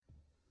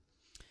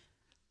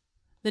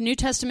The New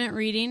Testament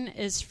reading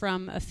is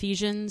from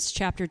Ephesians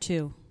chapter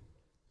 2.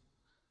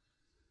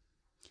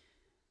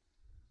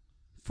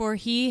 For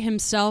he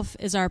himself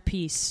is our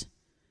peace,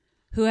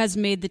 who has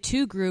made the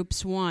two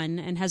groups one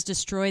and has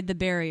destroyed the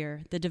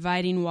barrier, the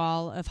dividing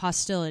wall of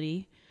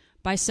hostility,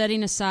 by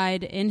setting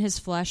aside in his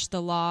flesh the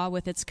law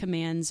with its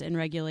commands and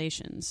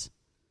regulations.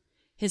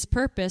 His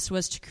purpose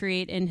was to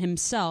create in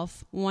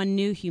himself one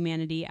new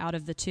humanity out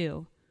of the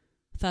two,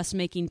 thus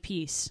making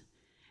peace,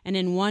 and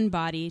in one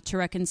body to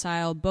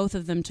reconcile both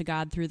of them to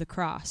God through the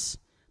cross,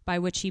 by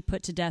which he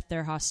put to death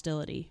their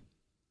hostility.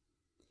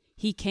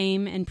 He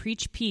came and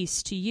preached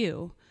peace to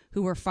you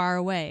who were far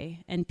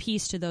away, and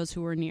peace to those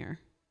who were near.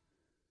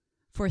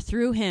 For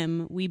through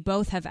him we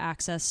both have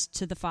access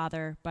to the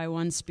Father by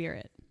one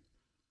Spirit.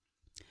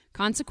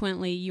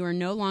 Consequently, you are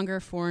no longer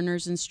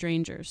foreigners and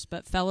strangers,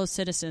 but fellow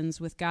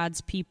citizens with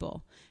God's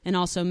people, and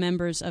also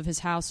members of his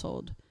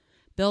household,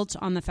 built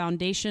on the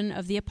foundation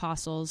of the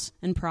apostles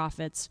and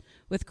prophets,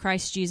 with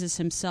Christ Jesus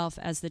himself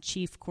as the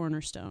chief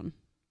cornerstone.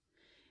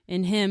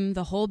 In him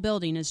the whole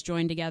building is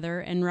joined together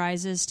and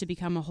rises to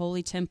become a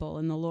holy temple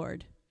in the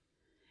Lord.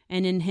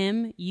 And in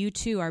him you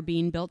too are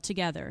being built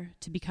together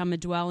to become a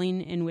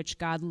dwelling in which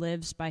God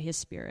lives by his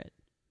Spirit.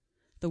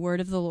 The word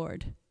of the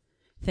Lord.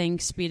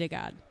 Thanks be to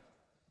God.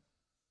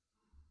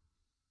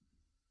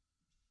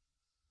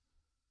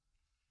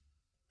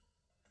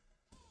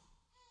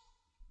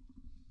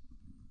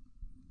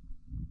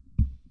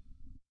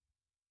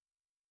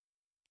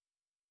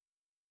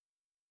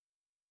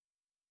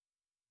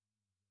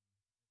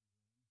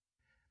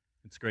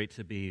 It's great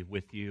to be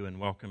with you, and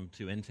welcome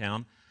to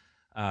InTown.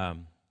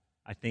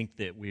 I think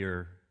that we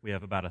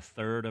have about a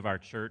third of our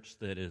church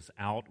that is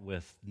out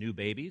with new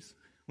babies.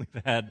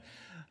 We've had,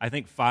 I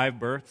think, 5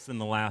 births in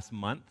the last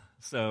month.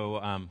 So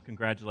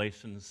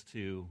congratulations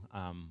to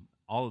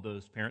all of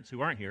those parents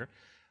who aren't here.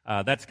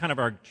 That's kind of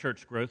our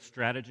church growth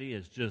strategy,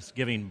 is just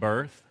giving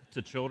birth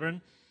to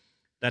children.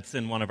 That's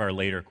in one of our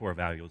later core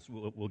values.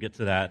 We'll get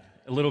to that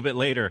a little bit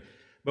later.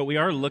 But we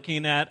are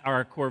looking at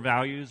our core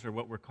values, or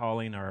what we're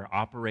calling our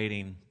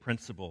operating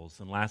principles.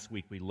 And last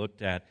week we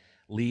looked at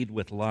lead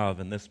with love.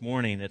 And this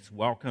morning it's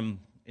welcome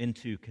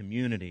into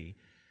community.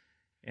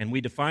 And we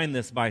define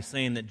this by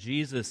saying that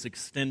Jesus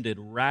extended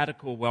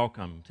radical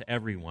welcome to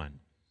everyone.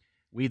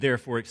 We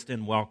therefore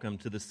extend welcome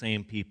to the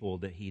same people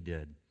that he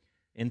did.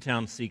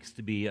 InTown seeks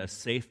to be a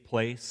safe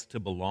place to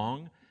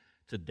belong,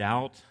 to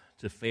doubt,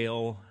 to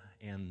fail,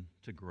 and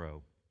to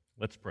grow.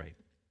 Let's pray.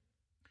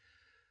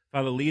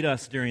 Father, lead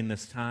us during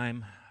this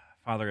time.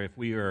 Father, if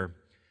we are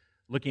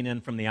looking in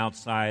from the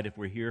outside, if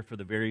we're here for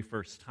the very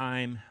first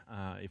time,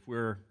 if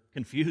we're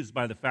confused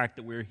by the fact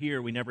that we're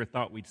here, we never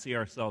thought we'd see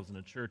ourselves in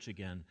a church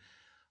again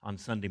on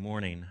Sunday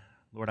morning.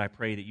 Lord, I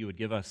pray that you would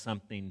give us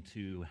something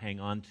to hang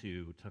on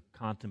to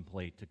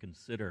contemplate, to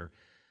consider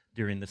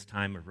during this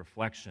time of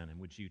reflection, and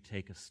would you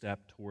take a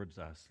step towards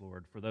us,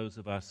 Lord. For those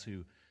of us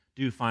who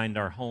do find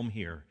our home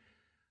here,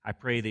 I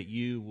pray that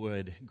you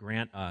would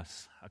grant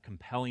us a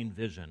compelling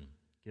vision.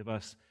 Give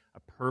us a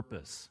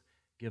purpose,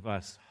 give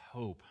us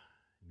hope,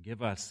 and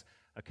give us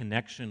a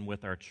connection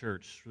with our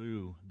church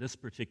through this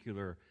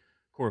particular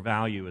core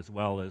value as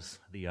well as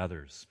the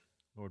others.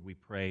 Lord, we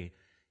pray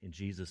in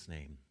Jesus'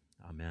 name.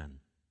 Amen.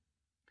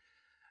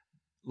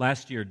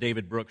 Last year,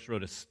 David Brooks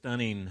wrote a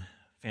stunning,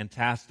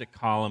 fantastic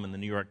column in the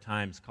New York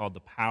Times called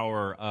The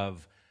Power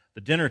of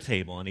the Dinner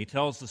Table, and he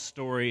tells the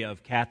story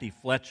of Kathy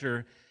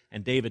Fletcher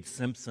and David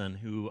Simpson,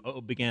 who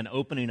began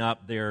opening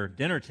up their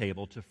dinner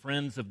table to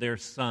friends of their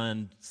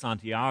son,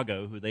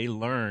 Santiago, who they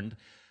learned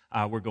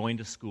were going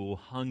to school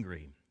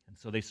hungry. And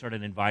so they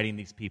started inviting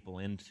these people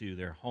into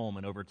their home.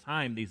 And over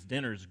time, these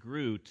dinners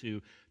grew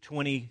to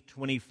 20,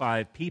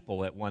 25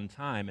 people at one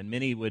time. And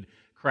many would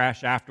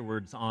crash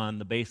afterwards on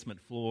the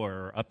basement floor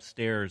or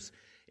upstairs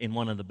in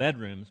one of the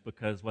bedrooms,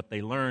 because what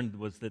they learned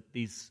was that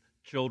these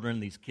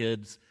children, these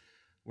kids,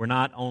 were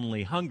not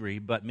only hungry,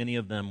 but many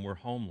of them were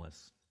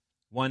homeless.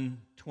 One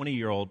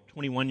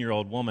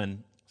 21-year-old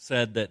woman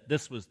said that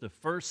this was the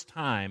first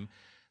time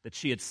that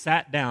she had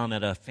sat down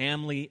at a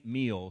family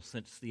meal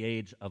since the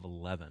age of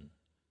 11.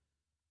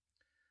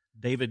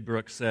 David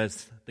Brooks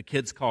says, the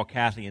kids call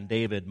Kathy and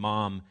David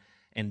Mom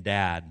and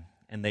Dad,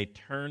 and they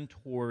turn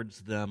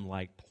towards them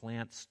like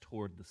plants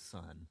toward the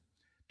sun,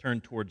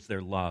 turn towards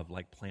their love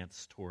like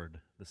plants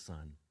toward the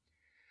sun.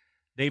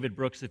 David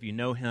Brooks, if you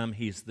know him,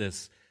 he's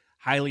this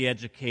highly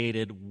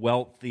educated,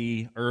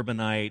 wealthy,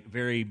 urbanite,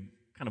 very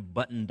kind of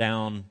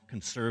buttoned-down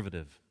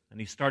conservative. And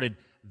he started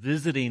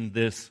visiting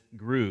this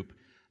group,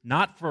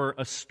 not for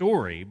a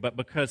story, but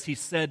because he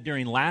said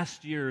during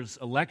last year's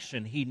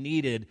election he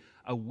needed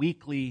a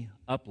weekly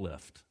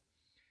uplift.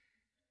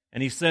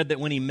 And he said that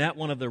when he met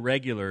one of the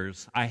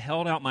regulars, I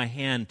held out my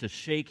hand to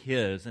shake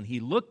his, and he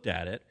looked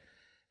at it,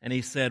 and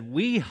he said,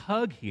 "We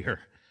hug here."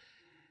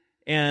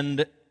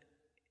 And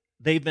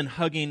they've been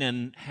hugging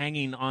and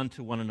hanging on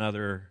to one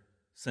another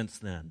since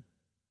then.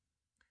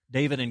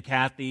 David and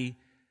Kathy,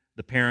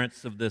 the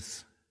parents of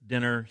this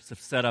dinner, have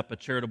set up a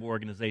charitable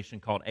organization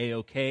called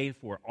AOK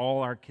for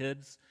all our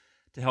kids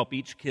to help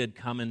each kid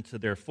come into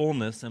their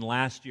fullness. And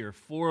last year,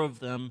 4 of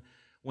them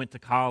went to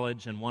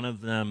college, and 1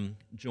 of them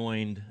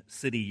joined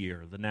City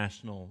Year, the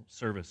National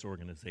Service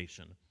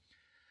Organization.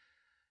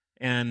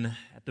 And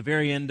at the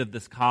very end of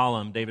this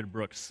column, David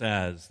Brooks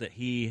says that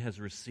he has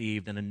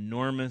received an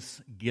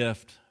enormous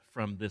gift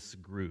from this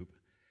group,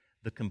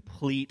 the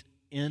complete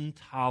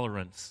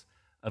intolerance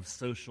of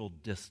social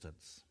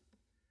distance.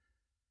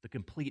 The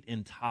complete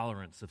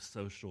intolerance of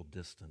social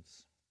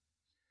distance.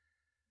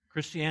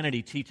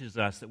 Christianity teaches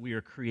us that we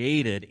are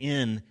created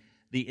in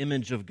the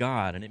image of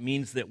God, and it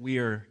means that we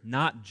are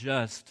not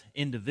just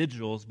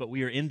individuals, but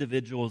we are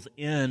individuals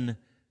in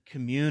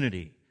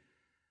community.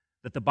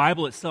 That the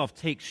Bible itself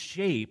takes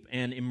shape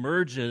and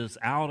emerges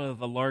out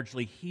of a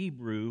largely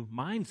Hebrew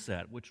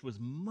mindset, which was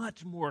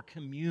much more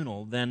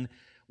communal than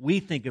we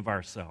think of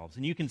ourselves.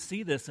 And you can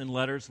see this in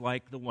letters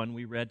like the one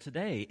we read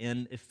today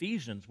in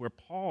Ephesians, where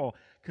Paul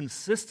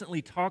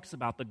consistently talks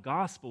about the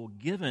gospel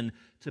given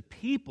to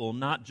people,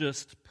 not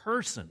just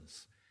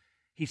persons.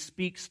 He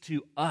speaks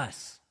to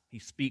us. He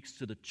speaks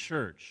to the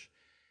church.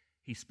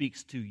 He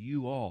speaks to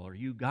you all, or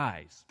you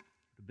guys. It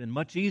would have been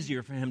much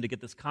easier for him to get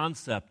this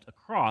concept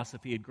across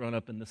if he had grown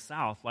up in the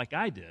South like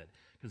I did,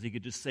 because he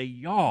could just say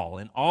y'all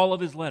in all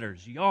of his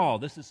letters. Y'all,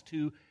 this is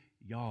to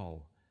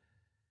y'all.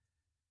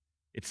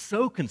 It's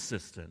so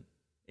consistent,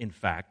 in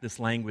fact, this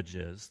language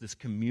is, this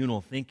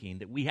communal thinking,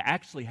 that we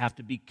actually have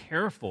to be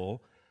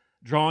careful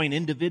drawing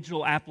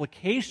individual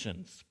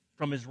applications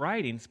from his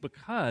writings,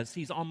 because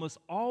he's almost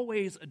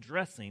always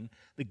addressing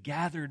the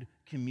gathered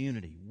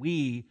community.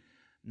 We,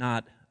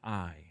 not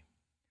I.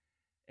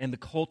 And the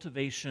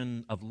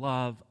cultivation of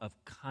love, of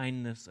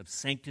kindness, of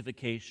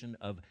sanctification,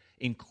 of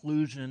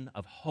inclusion,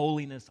 of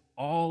holiness,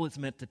 all is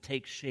meant to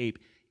take shape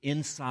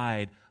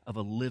inside of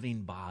a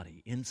living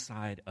body,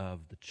 inside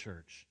of the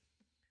church.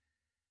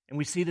 And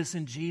we see this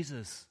in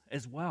Jesus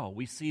as well.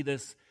 We see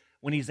this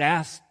when he's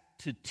asked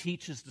to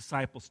teach his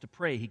disciples to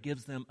pray. He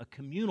gives them a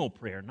communal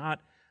prayer,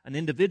 not an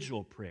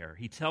individual prayer.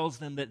 He tells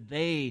them that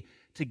they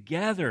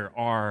together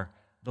are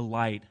the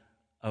light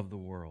of the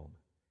world.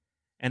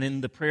 And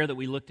in the prayer that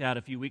we looked at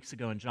a few weeks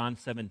ago in John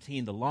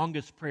 17, the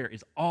longest prayer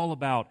is all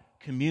about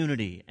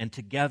community and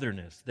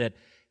togetherness, that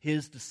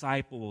his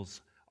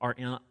disciples are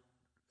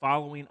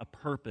following a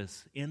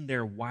purpose in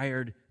their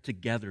wired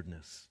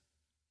togetherness.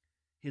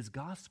 His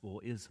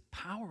gospel is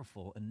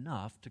powerful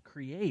enough to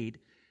create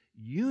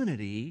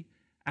unity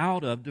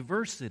out of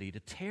diversity,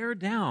 to tear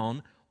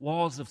down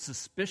walls of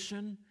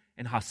suspicion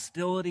and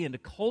hostility, and to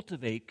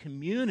cultivate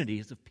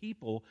communities of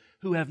people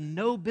who have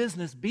no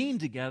business being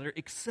together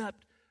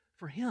except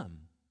for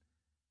him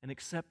and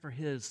except for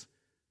his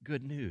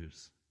good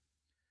news.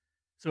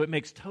 So it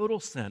makes total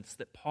sense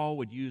that Paul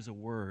would use a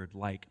word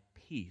like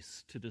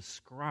peace to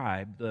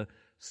describe the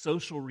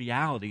social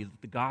reality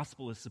that the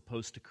gospel is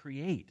supposed to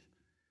create.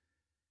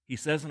 He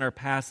says in our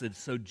passage,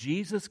 "So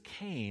Jesus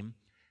came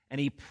and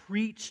he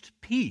preached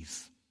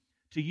peace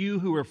to you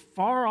who are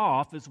far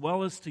off as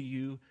well as to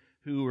you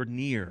who are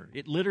near."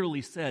 It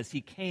literally says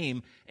he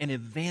came and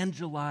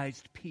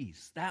evangelized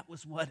peace. That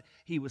was what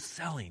he was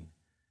selling.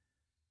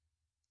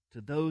 To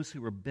those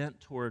who were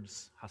bent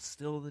towards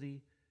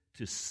hostility,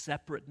 to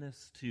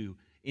separateness, to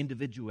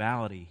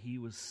individuality, he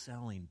was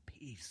selling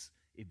peace,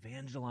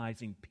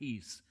 evangelizing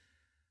peace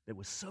that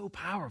was so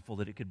powerful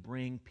that it could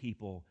bring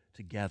people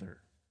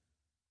together.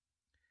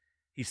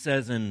 He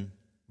says in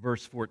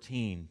verse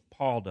 14,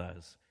 Paul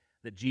does,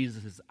 that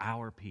Jesus is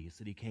our peace,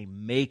 that he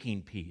came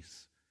making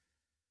peace,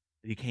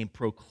 that he came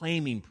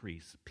proclaiming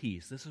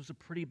peace. This was a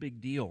pretty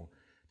big deal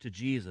to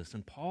Jesus.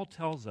 And Paul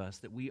tells us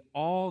that we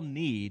all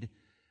need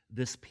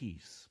this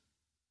peace.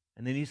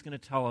 And then he's going to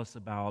tell us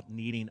about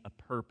needing a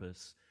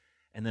purpose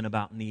and then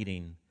about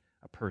needing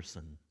a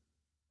person.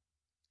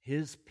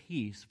 His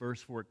peace,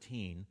 verse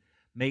 14,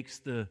 makes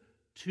the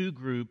two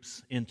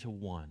groups into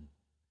one.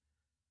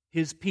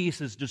 His peace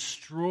has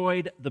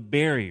destroyed the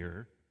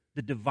barrier,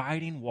 the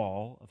dividing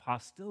wall of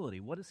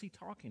hostility. What is he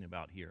talking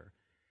about here?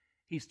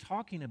 He's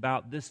talking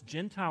about this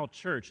Gentile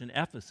church in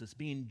Ephesus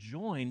being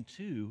joined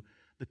to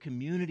the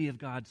community of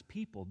God's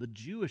people, the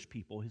Jewish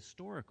people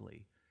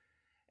historically.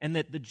 And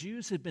that the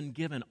Jews had been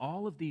given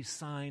all of these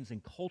signs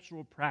and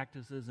cultural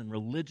practices and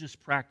religious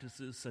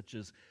practices such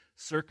as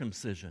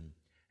circumcision.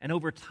 And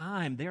over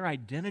time, their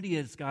identity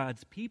as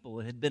God's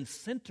people had been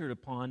centered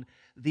upon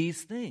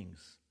these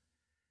things.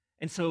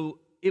 And so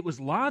it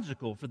was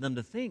logical for them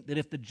to think that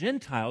if the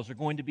Gentiles are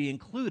going to be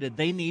included,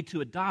 they need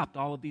to adopt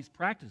all of these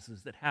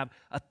practices that have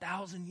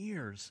 1,000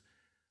 years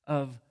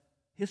of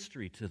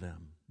history to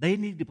them. They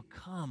need to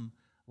become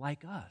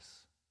like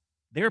us.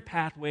 Their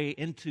pathway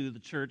into the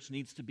church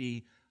needs to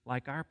be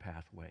like our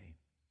pathway.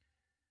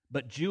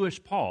 But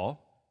Jewish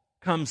Paul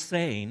comes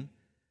saying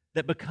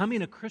that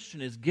becoming a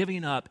Christian is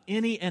giving up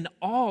any and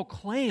all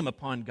claim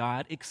upon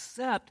God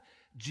except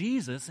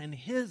Jesus and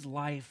his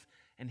life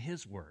and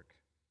his work.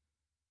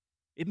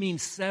 It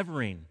means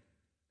severing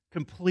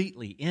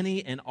completely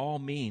any and all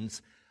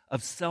means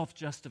of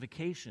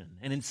self-justification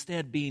and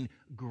instead being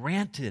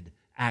granted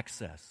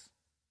access,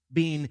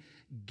 being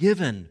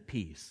given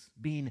peace,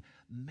 being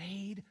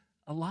made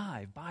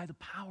alive by the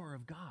power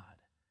of God.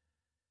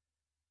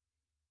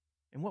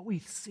 And what we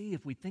see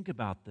if we think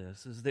about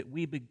this is that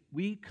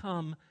we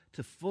come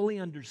to fully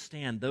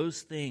understand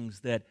those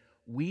things that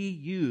we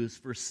use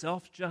for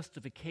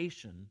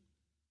self-justification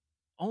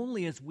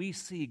only as we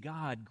see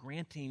God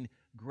granting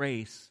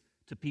grace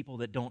to people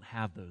that don't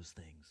have those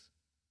things.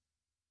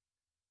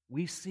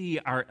 We see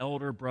our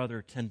elder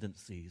brother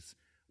tendencies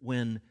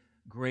when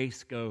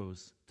grace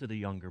goes to the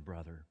younger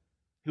brother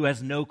who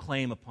has no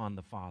claim upon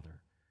the father.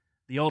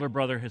 The older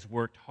brother has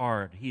worked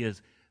hard. He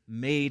has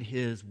made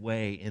his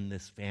way in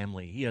this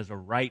family. He has a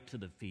right to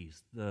the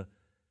feast. The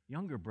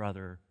younger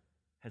brother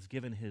has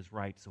given his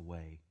rights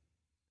away.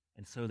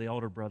 And so the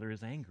older brother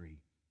is angry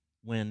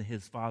when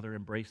his father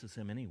embraces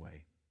him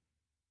anyway.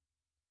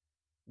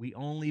 We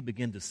only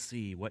begin to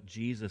see what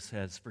Jesus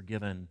has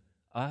forgiven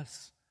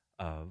us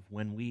of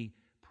when we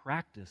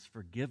practice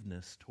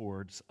forgiveness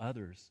towards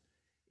others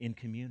in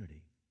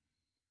community.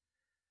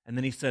 And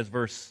then he says,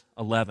 verse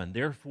 11,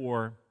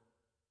 therefore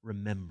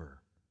remember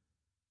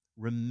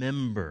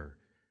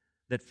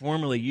that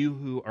formerly you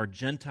who are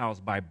Gentiles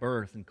by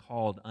birth and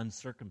called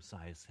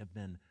uncircumcised have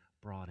been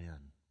brought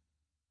in.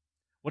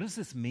 What does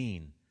this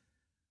mean?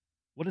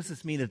 What does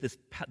this mean that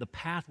the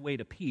pathway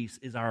to peace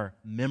is our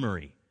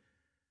memory?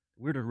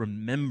 We're to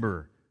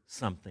remember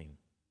something.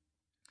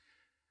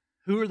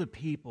 Who are the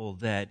people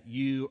that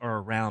you are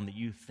around that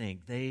you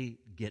think they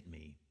get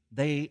me?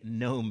 They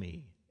know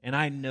me, and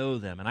I know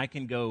them, and I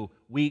can go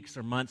weeks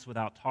or months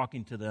without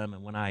talking to them,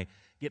 and when I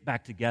get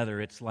back together,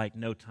 it's like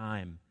no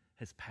time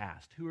has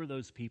passed. Who are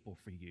those people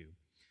for you?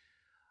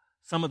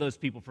 Some of those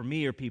people for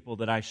me are people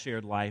that I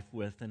shared life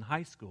with in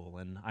high school,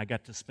 and I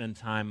got to spend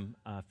time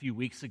a few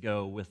weeks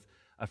ago with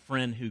a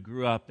friend who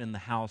grew up in the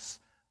house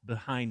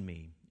behind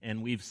me,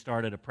 and we've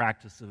started a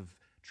practice of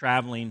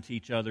traveling to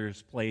each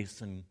other's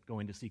place and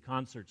going to see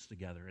concerts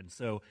together. And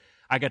so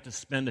I got to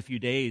spend a few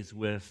days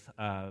with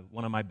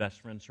one of my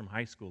best friends from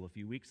high school a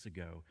few weeks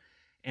ago.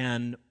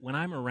 And when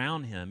I'm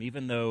around him,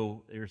 even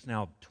though there's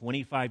now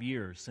 25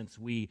 years since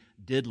we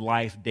did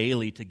life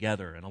daily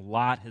together and a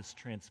lot has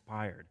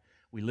transpired,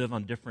 we live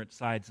on different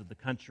sides of the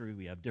country,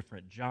 we have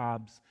different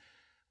jobs,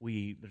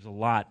 there's a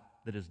lot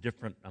that is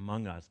different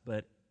among us.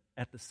 But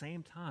at the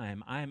same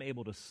time, I am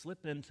able to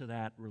slip into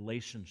that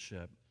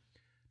relationship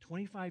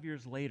 25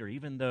 years later,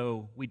 even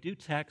though we do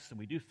text and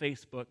we do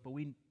Facebook, but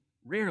we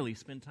rarely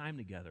spend time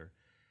together.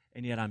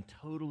 And yet I'm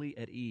totally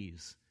at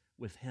ease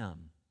with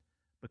him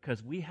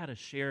because we had a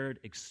shared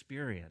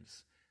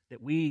experience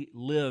that we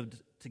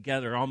lived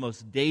together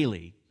almost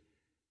daily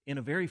in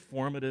a very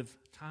formative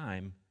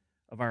time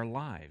of our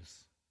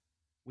lives.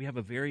 We have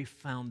a very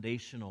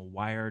foundational,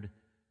 wired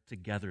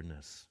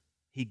togetherness.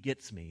 He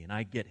gets me and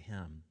I get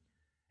him.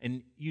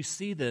 And you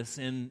see this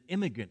in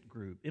immigrant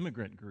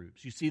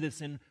groups. You see this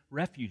in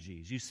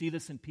refugees. You see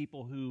this in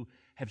people who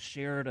have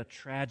shared a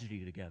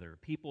tragedy together,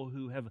 people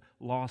who have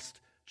lost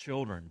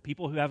children,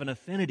 people who have an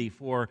affinity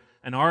for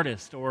an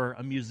artist or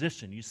a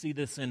musician. You see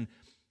this in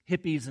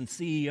hippies and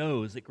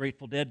CEOs at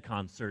Grateful Dead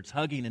concerts,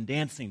 hugging and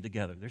dancing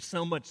together. There's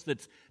so much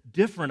that's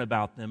different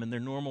about them in their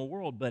normal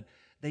world, but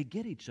they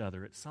get each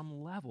other at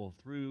some level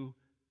through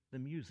the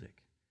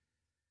music.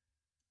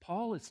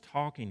 Paul is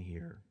talking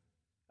here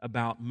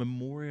about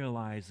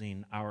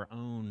memorializing our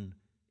own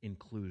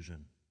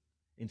inclusion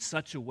in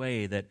such a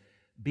way that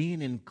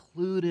being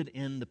included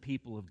in the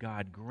people of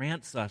God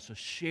grants us a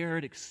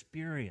shared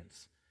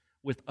experience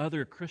with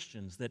other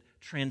Christians that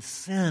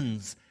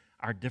transcends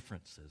our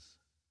differences.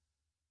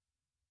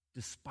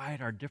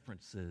 Despite our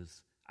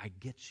differences, I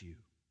get you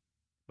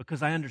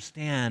because I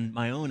understand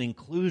my own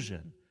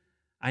inclusion.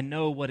 I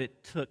know what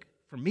it took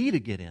for me to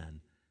get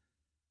in.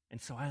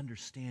 And so I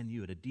understand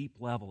you at a deep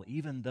level,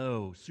 even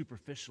though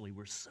superficially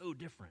we're so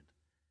different.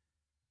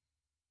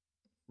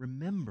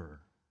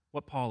 Remember,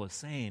 what Paul is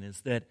saying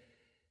is that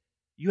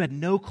you had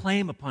no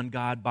claim upon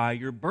God by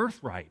your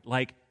birthright,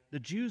 like the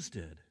Jews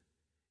did.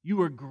 You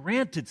were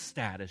granted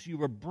status. You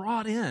were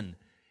brought in.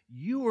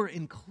 You were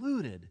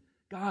included.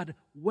 God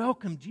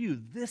welcomed you.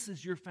 This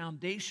is your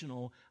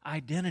foundational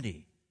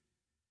identity.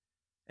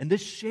 And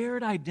this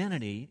shared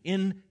identity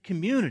in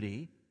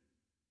community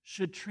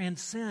should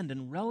transcend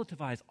and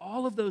relativize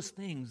all of those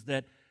things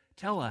that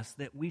tell us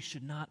that we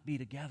should not be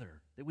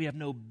together, that we have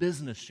no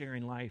business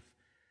sharing life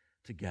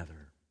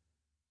together.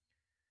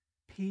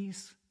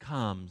 Peace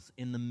comes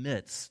in the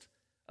midst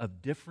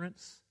of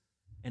difference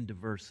and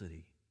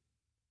diversity.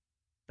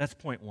 That's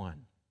point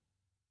one.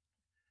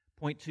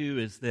 Point two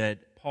is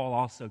that Paul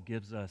also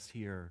gives us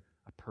here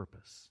a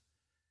purpose.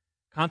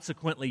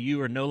 Consequently,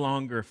 you are no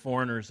longer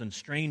foreigners and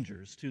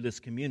strangers to this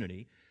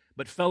community,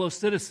 but fellow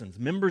citizens,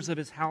 members of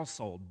his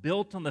household,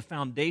 built on the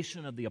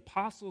foundation of the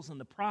apostles and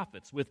the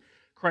prophets, with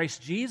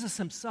Christ Jesus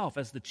himself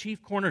as the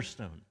chief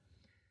cornerstone.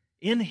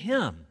 In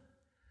him,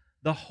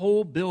 the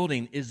whole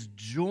building is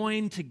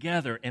joined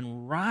together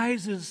and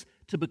rises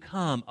to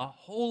become a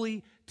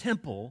holy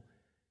temple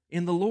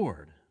in the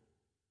Lord.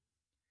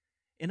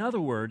 In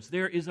other words,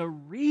 there is a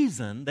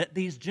reason that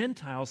these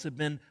Gentiles have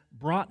been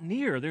brought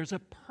near. There's a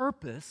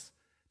purpose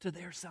to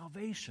their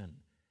salvation,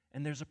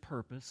 and there's a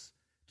purpose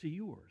to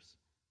yours.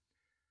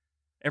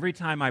 Every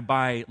time I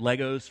buy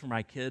Legos for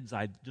my kids,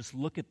 I just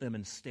look at them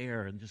and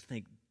stare and just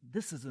think,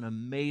 this is an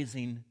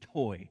amazing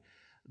toy.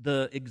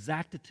 The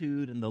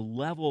exactitude and the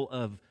level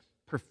of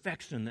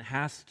perfection that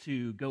has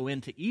to go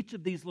into each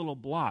of these little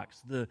blocks,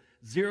 the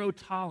zero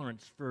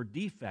tolerance for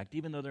defect,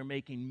 even though they're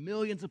making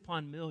millions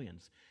upon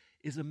millions,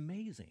 is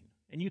amazing.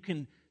 And you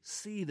can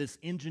see this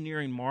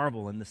engineering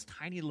marvel in this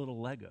tiny little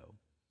Lego.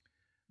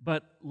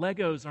 But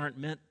Legos aren't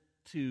meant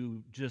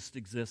to just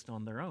exist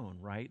on their own,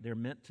 right? They're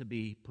meant to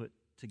be put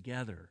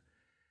together.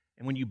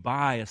 And when you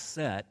buy a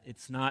set,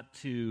 it's not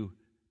to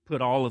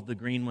put all of the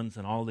green ones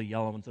and all the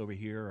yellow ones over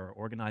here or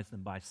organize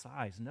them by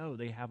size. No,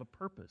 they have a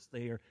purpose.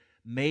 They are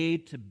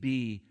made to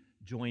be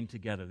joined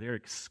together. They're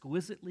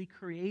exquisitely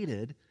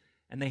created,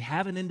 and they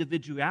have an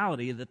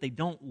individuality that they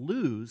don't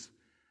lose,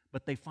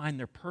 but they find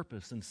their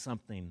purpose in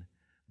something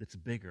that's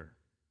bigger.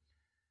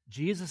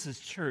 Jesus'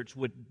 church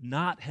would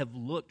not have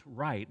looked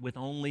right with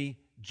only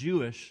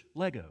Jewish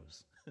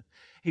Legos.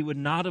 He would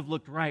not have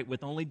looked right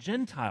with only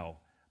Gentile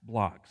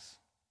blocks.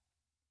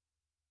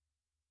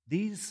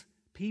 These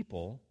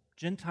people,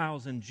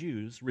 Gentiles and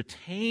Jews,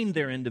 retained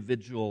their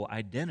individual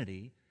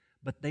identity,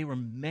 but they were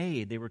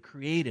made, they were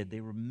created,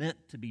 they were meant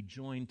to be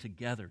joined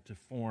together to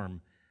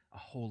form a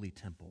holy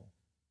temple.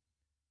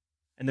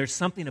 And there's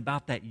something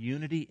about that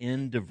unity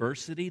in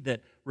diversity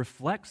that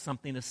reflects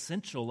something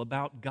essential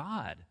about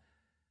God.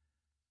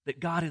 That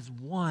God is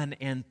one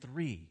and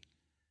three.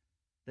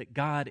 That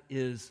God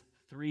is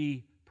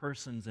three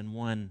persons in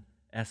one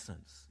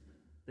essence.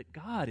 That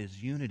God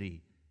is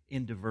unity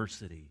in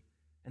diversity.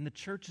 And the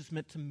church is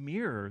meant to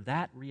mirror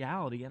that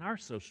reality in our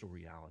social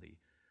reality.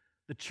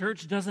 The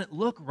church doesn't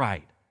look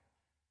right.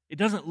 It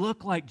doesn't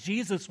look like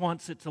Jesus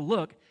wants it to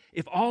look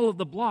if all of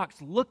the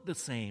blocks look the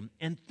same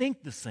and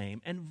think the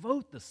same and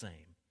vote the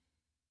same.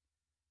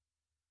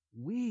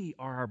 We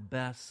are our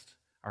best,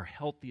 our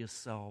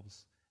healthiest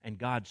selves, and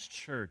God's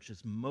church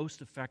is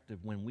most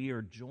effective when we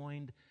are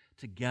joined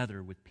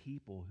together with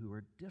people who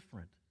are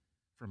different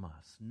from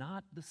us,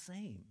 not the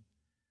same.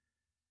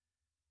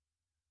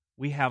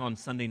 We have on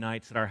Sunday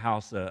nights at our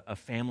house a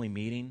family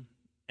meeting,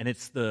 and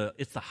it's the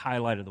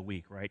highlight of the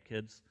week, right,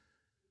 kids?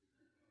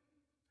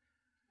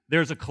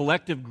 There's a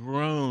collective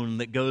groan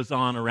that goes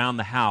on around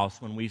the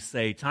house when we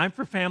say, time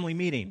for family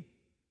meeting.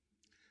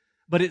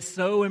 But it's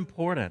so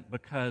important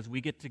because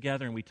we get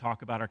together and we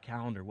talk about our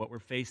calendar, what we're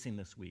facing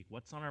this week,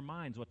 what's on our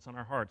minds, what's on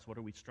our hearts, what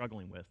are we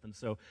struggling with. And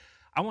so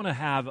I want to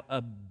have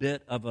a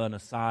bit of an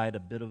aside, a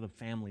bit of a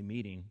family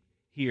meeting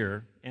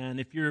here. And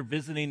if you're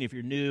visiting, if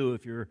you're new,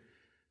 if you're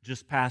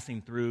just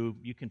passing through,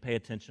 you can pay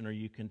attention or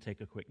you can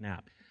take a quick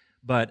nap.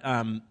 But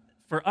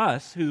for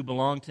us who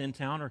belong to In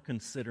Town or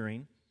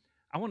considering,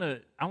 I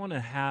want to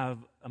have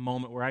a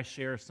moment where I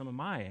share some of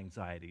my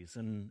anxieties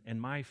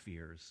and my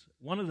fears.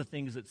 One of the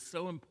things that's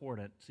so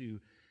important to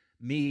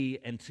me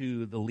and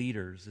to the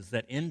leaders is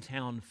that In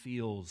Town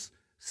feels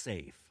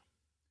safe.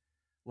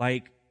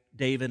 Like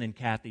David and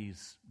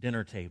Kathy's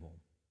dinner table,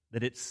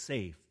 that it's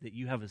safe, that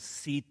you have a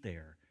seat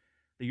there,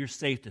 that you're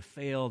safe to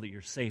fail, that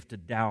you're safe to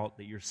doubt,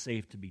 that you're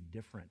safe to be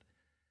different.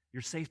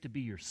 You're safe to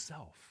be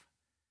yourself.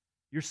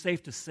 You're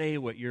safe to say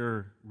what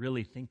you're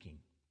really thinking.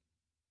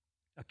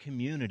 A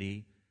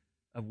community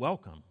of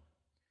welcome.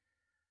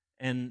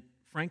 And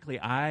frankly,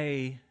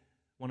 I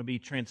want to be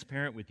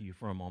transparent with you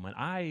for a moment.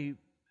 I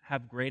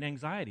have great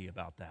anxiety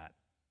about that.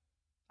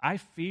 I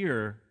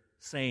fear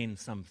saying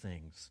some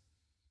things.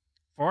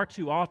 Far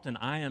too often,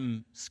 I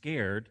am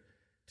scared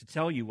to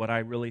tell you what I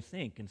really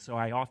think, and so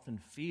I often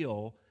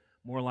feel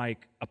more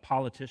like a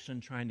politician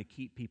trying to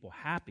keep people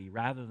happy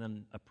rather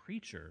than a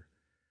preacher,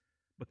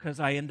 because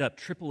I end up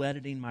triple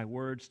editing my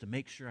words to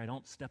make sure I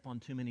don't step on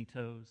too many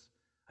toes.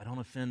 I don't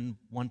offend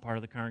one part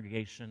of the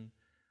congregation.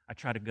 I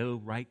try to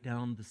go right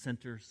down the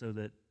center so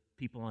that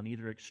people on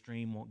either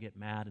extreme won't get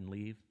mad and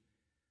leave.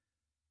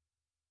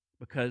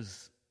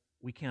 Because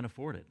we can't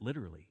afford it,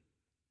 literally.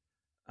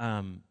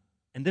 And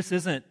this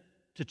isn't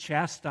to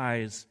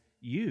chastise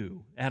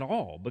you at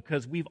all,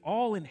 because we've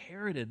all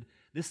inherited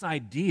this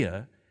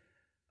idea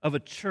of a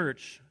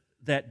church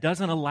that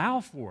doesn't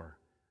allow for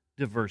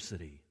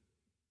diversity.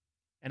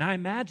 And I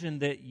imagine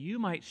that you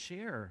might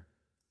share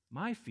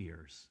my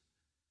fears.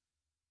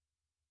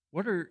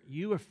 What are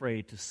you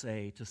afraid to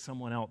say to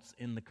someone else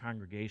in the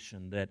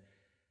congregation that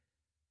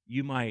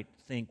you might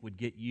think would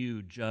get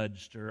you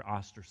judged or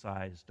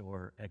ostracized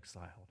or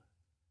exiled?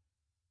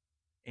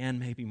 And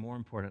maybe more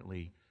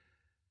importantly,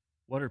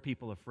 what are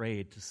people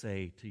afraid to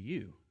say to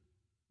you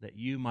that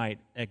you might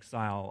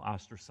exile,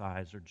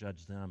 ostracize, or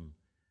judge them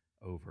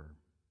over?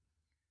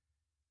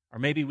 Or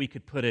maybe we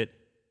could put it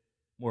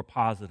more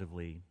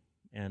positively,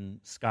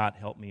 and Scott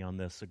helped me on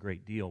this a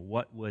great deal.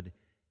 What would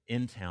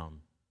In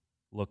Town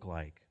look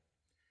like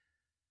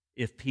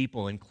if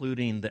people,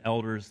 including the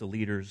elders, the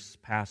leaders,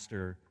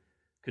 pastor,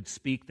 could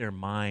speak their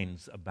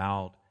minds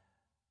about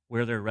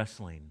where they're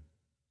wrestling,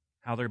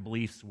 how their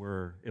beliefs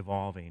were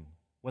evolving,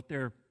 what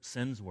their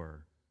sins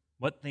were,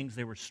 what things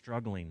they were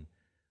struggling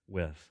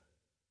with?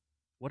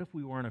 What if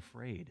we weren't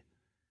afraid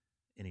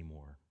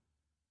anymore?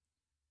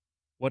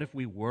 What if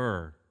we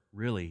were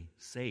really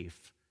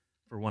safe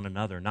for one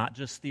another, not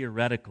just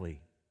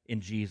theoretically in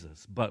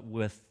Jesus, but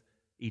with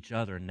each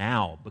other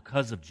now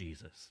because of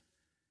Jesus?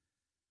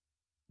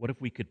 What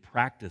if we could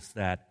practice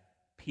that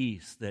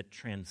peace that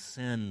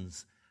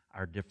transcends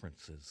our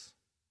differences?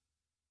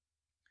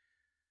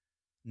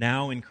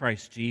 Now in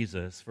Christ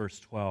Jesus, verse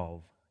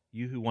 12,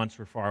 you who once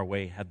were far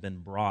away have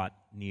been brought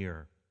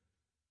near.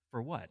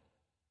 For what?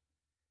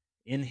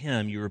 In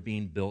him you are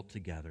being built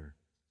together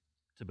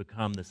to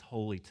become this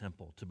holy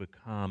temple, to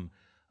become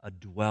a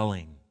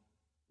dwelling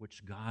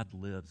which God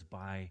lives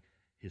by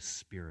his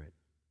Spirit.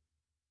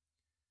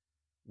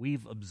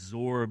 We've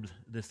absorbed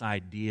this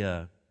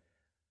idea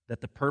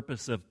that the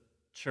purpose of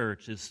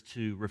church is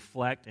to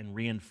reflect and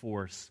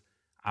reinforce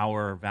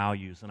our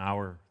values and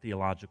our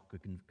theological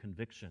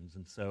convictions.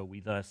 And so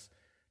we thus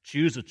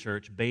choose a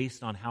church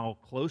based on how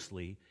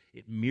closely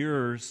it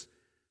mirrors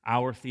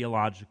our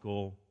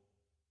theological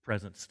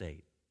present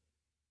state.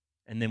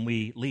 And then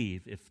we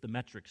leave if the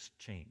metrics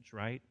change,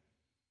 right?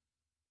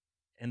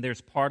 And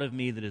there's part of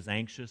me that is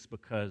anxious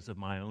because of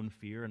my own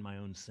fear and my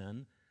own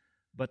sin,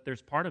 but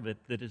there's part of it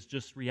that is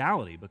just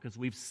reality because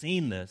we've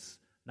seen this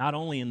not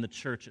only in the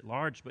church at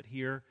large, but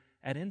here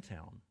at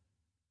InTown,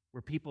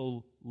 where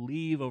people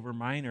leave over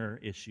minor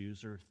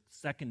issues or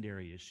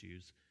secondary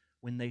issues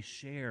when they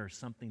share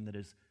something that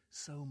is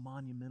so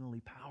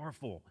monumentally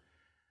powerful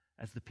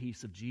as the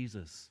peace of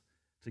Jesus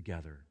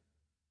together.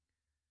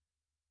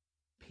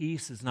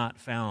 Peace is not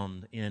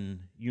found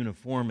in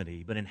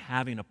uniformity, but in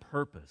having a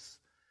purpose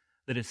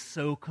that is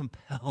so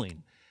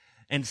compelling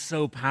and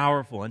so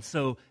powerful and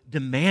so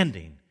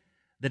demanding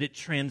that it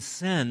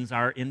transcends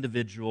our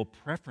individual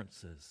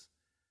preferences,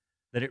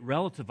 that it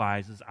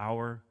relativizes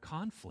our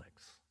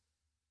conflicts.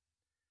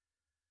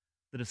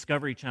 The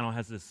Discovery Channel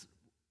has this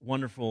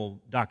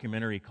wonderful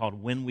documentary called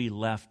When We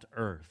Left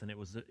Earth, and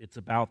it's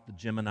about the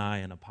Gemini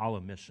and Apollo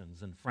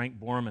missions. And Frank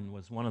Borman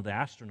was one of the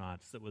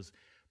astronauts that was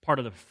part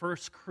of the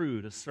first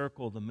crew to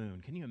circle the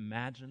moon. Can you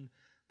imagine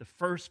the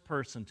first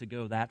person to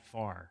go that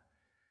far?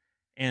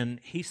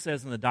 And he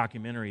says in the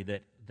documentary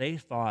that they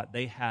thought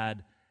they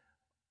had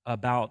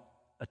about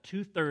a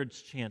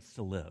 2/3 chance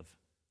to live,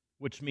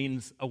 which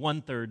means a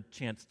 1/3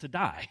 chance to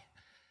die.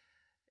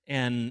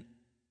 And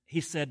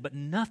he said, but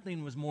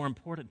nothing was more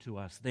important to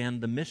us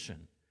than the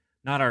mission,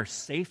 not our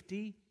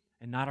safety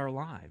and not our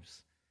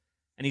lives.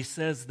 And he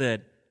says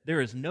that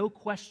there is no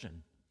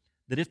question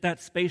that if that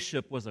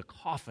spaceship was a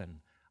coffin,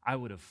 I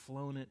would have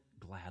flown it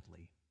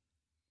gladly.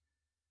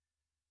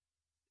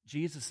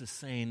 Jesus is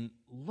saying,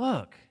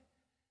 look,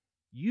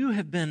 you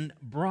have been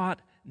brought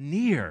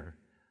near.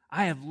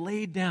 I have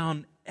laid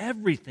down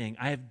everything.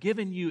 I have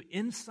given you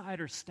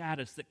insider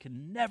status that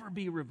can never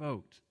be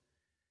revoked.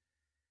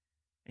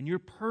 And your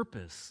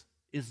purpose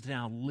is to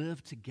now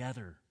live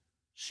together,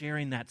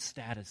 sharing that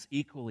status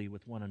equally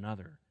with one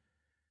another,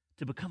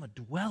 to become a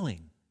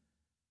dwelling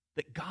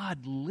that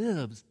God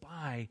lives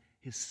by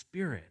his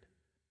Spirit.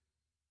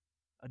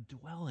 A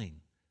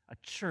dwelling, a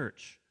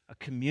church, a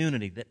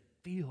community that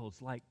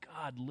feels like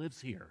God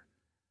lives here.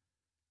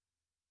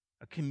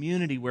 A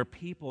community where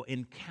people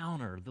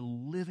encounter the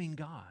living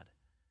God,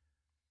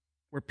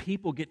 where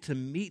people get to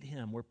meet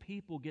him, where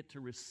people get to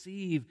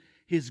receive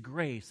his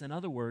grace. In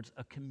other words,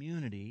 a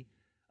community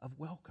of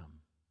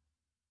welcome.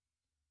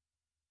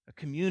 A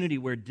community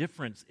where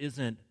difference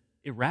isn't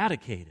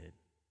eradicated.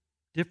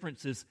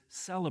 Difference is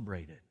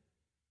celebrated.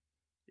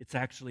 It's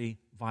actually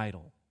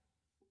vital.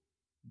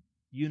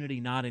 Unity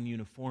not in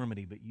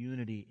uniformity, but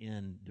unity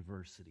in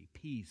diversity.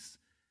 Peace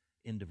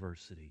in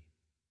diversity.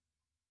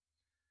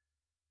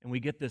 And we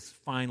get this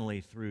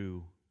finally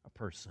through a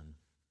person.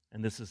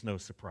 And this is no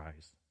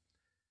surprise.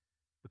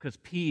 Because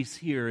peace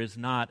here is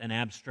not an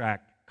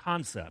abstract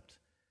concept.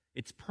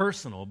 It's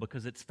personal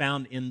because it's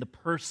found in the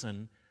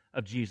person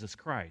of Jesus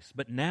Christ.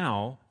 But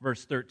now,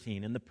 verse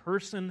 13, in the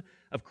person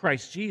of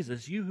Christ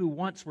Jesus, you who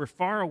once were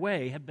far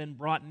away have been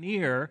brought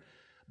near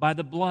by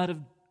the blood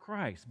of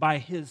Christ, by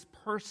his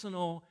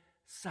personal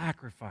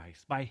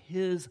sacrifice, by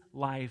his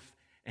life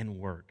and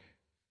work.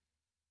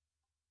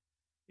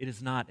 It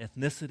is not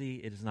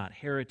ethnicity, it is not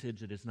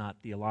heritage, it is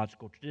not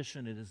theological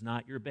tradition, it is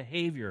not your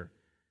behavior.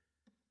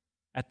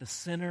 At the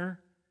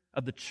center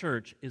of the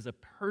church is a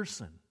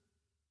person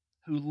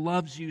who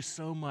loves you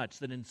so much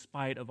that in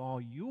spite of all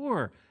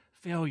your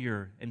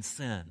failure and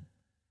sin,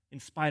 in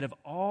spite of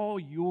all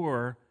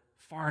your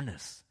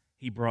farness,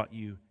 he brought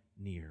you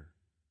near.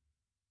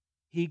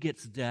 He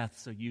gets death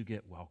so you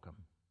get welcome.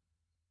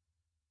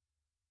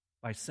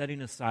 By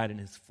setting aside in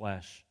his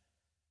flesh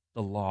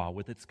the law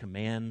with its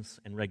commands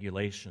and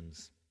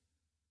regulations,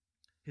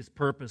 his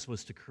purpose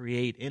was to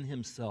create in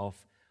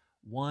himself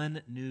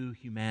one new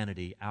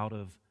humanity out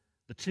of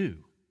the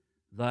two,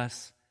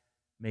 thus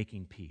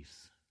making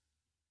peace.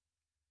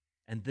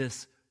 And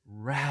this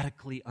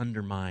radically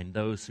undermined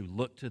those who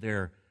look to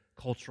their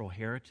cultural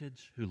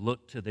heritage, who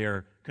look to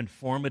their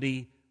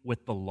conformity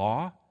with the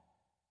law,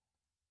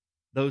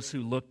 those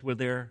who looked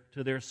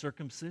to their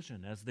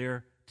circumcision as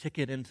their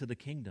ticket into the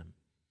kingdom,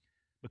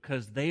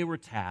 because they were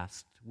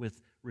tasked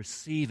with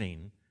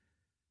receiving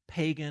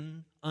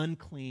pagan,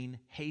 unclean,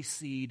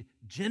 hayseed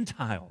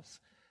Gentiles.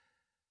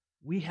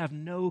 We have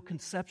no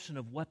conception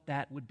of what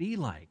that would be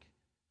like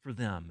for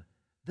them.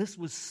 This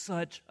was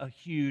such a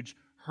huge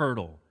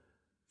hurdle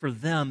for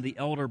them, the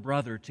elder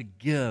brother, to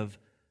give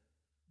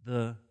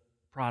the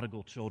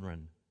prodigal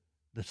children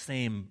the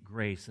same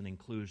grace and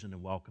inclusion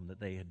and welcome that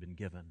they had been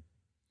given.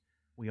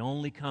 We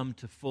only come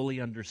to fully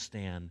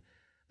understand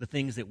the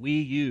things that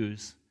we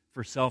use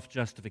for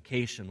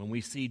self-justification when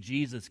we see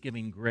Jesus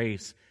giving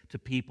grace to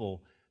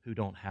people who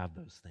don't have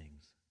those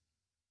things.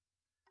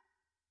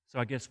 So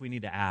I guess we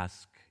need to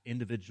ask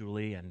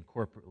individually and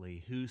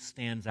corporately, who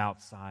stands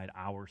outside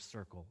our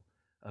circle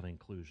of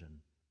inclusion?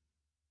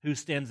 Who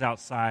stands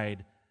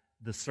outside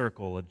the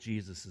circle of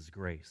Jesus'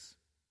 grace?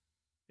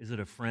 Is it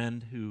a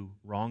friend who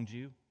wronged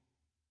you?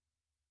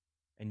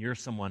 And you're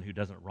someone who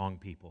doesn't wrong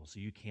people, so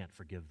you can't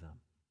forgive them.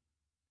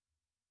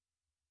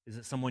 Is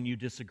it someone you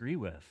disagree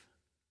with?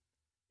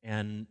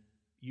 And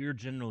you're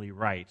generally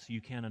right, so you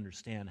can't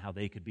understand how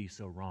they could be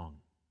so wrong.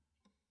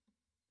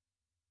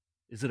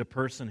 Is it a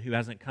person who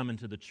hasn't come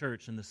into the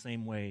church in the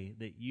same way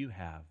that you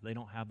have? They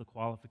don't have the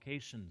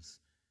qualifications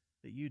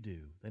that you do.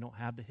 They don't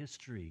have the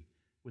history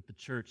with the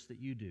church that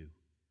you do.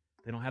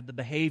 They don't have the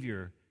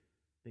behavior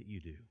that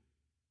you do.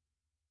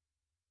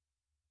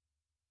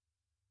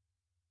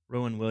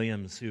 Rowan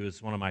Williams, who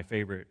is one of my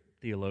favorite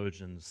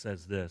theologians,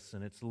 says this,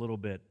 and it's a little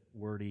bit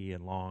wordy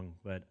and long,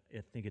 but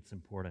I think it's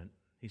important.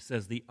 He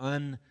says, the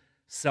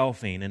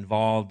unselfing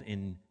involved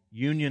in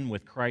union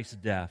with Christ's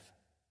death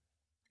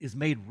is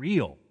made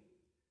real.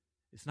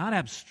 It's not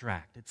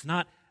abstract. It's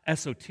not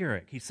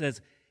esoteric. He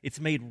says it's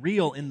made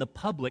real in the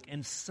public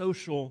and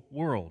social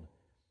world.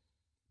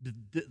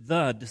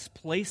 The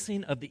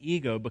displacing of the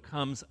ego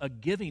becomes a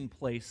giving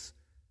place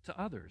to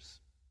others,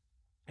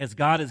 as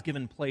God has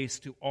given place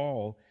to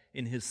all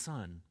in His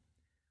Son.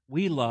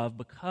 We love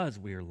because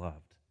we are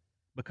loved,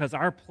 because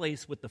our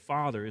place with the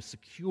Father is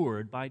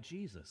secured by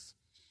Jesus.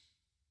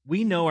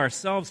 We know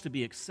ourselves to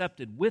be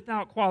accepted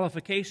without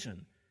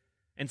qualification,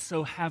 and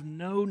so have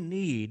no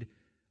need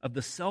of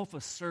the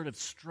self-assertive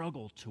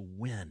struggle to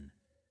win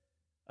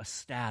a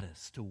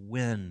status, to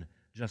win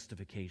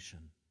justification.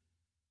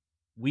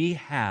 We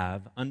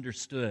have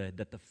understood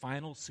that the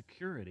final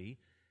security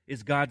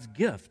is God's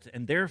gift,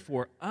 and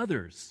therefore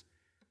others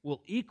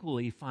will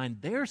equally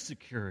find their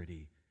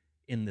security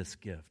in this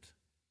gift,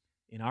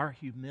 in our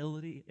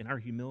humility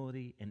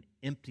and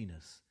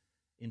emptiness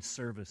in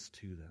service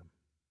to them.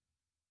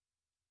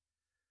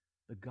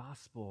 The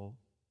gospel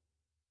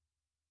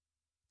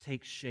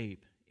takes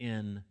shape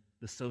in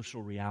the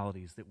social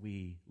realities that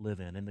we live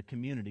in and the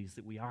communities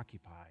that we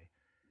occupy.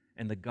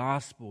 And the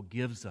gospel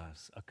gives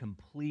us a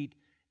complete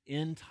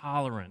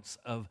intolerance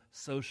of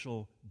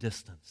social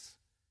distance.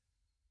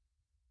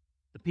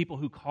 The people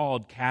who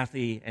called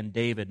Kathy and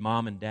David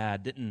mom and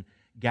dad didn't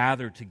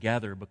gather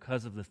together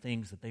because of the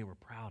things that they were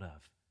proud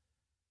of.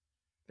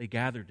 They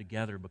gathered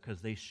together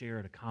because they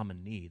shared a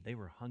common need. They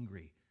were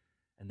hungry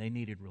and they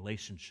needed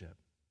relationship.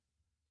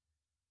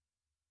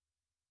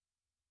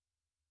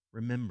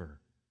 Remember,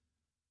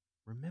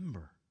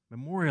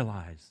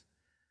 memorialize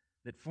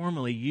that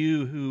formerly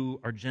you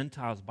who are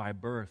Gentiles by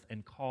birth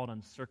and called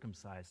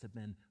uncircumcised have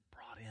been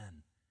brought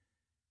in.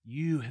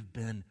 You have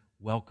been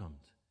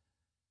welcomed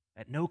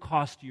at no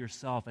cost to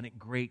yourself and at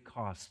great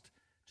cost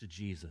to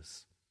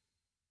Jesus.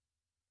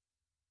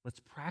 Let's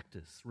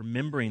practice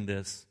remembering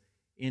this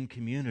in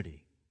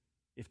community.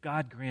 If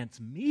God grants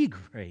me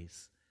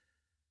grace,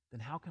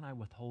 then how can I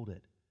withhold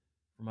it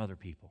from other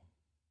people?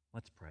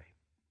 Let's pray.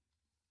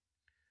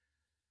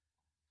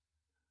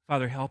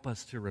 Father, help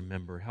us to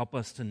remember. Help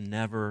us to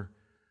never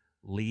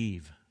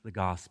leave the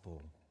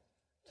gospel,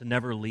 to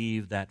never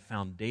leave that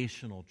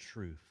foundational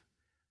truth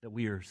that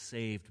we are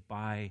saved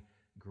by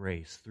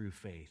grace through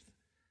faith.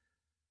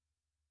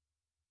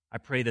 I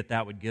pray that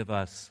that would give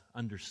us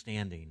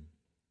understanding,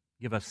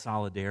 give us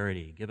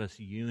solidarity, give us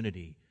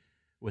unity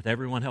with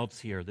everyone else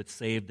here that's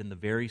saved in the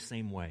very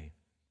same way.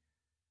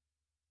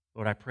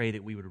 Lord, I pray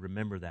that we would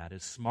remember that.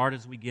 As smart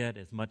as we get,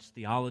 as much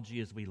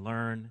theology as we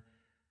learn,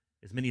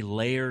 as many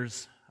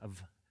layers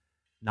of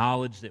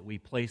knowledge that we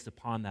place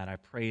upon that, I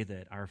pray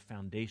that our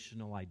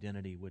foundational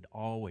identity would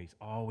always,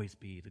 always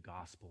be the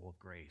gospel of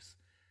grace.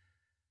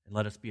 And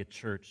let us be a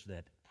church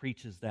that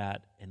preaches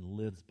that and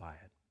lives by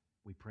it.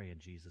 We pray in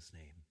Jesus'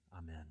 name.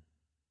 Amen.